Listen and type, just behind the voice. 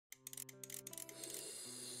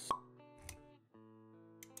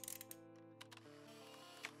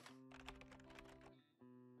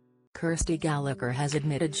Kirsty Gallacher has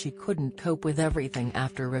admitted she couldn't cope with everything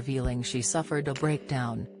after revealing she suffered a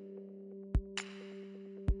breakdown.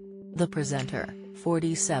 The presenter,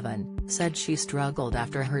 47, said she struggled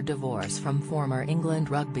after her divorce from former England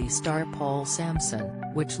rugby star Paul Sampson,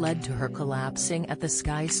 which led to her collapsing at the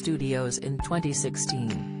Sky Studios in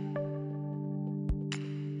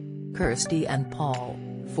 2016. Kirsty and Paul,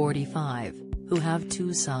 45, who have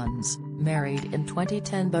 2 sons, married in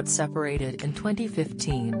 2010 but separated in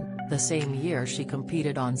 2015, the same year she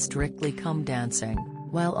competed on Strictly Come Dancing,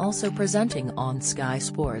 while also presenting on Sky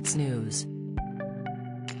Sports News.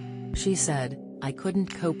 She said, "I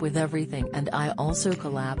couldn't cope with everything and I also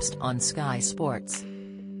collapsed on Sky Sports.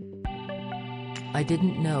 I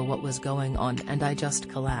didn't know what was going on and I just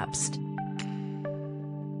collapsed.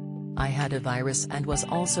 I had a virus and was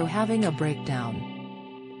also having a breakdown.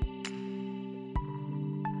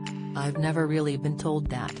 I've never really been told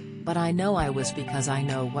that, but I know I was because I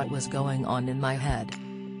know what was going on in my head.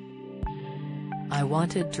 I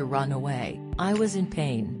wanted to run away, I was in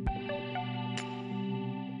pain.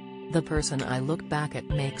 The person I look back at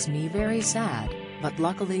makes me very sad, but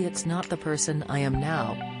luckily it's not the person I am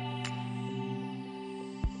now.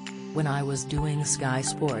 When I was doing Sky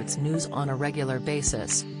Sports News on a regular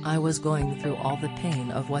basis, I was going through all the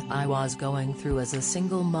pain of what I was going through as a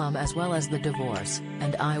single mom as well as the divorce,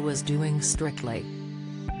 and I was doing Strictly.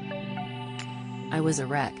 I was a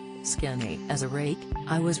wreck, skinny as a rake,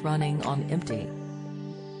 I was running on empty.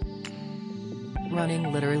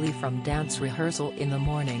 Running literally from dance rehearsal in the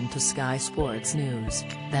morning to Sky Sports News,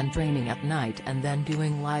 then training at night and then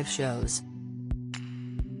doing live shows.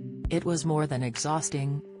 It was more than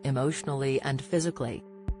exhausting, emotionally and physically.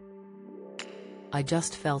 I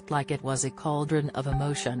just felt like it was a cauldron of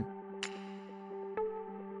emotion.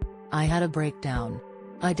 I had a breakdown.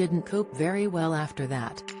 I didn't cope very well after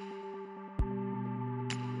that."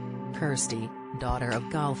 Kirsty, daughter of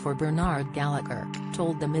golfer Bernard Gallacher,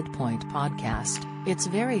 told the Midpoint podcast, "It's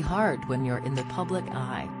very hard when you're in the public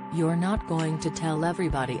eye, you're not going to tell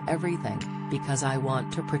everybody everything, because I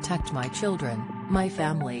want to protect my children, my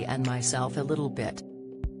family and myself a little bit.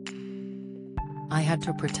 I had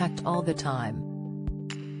to protect all the time."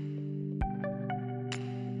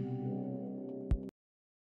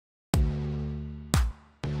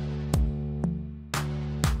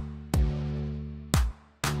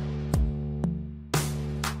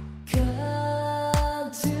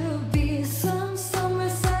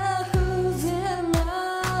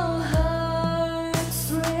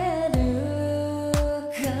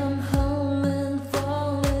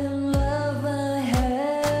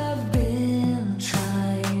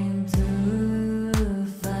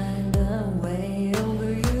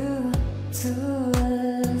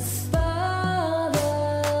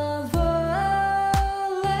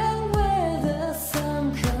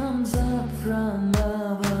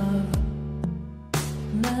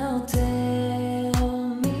 Now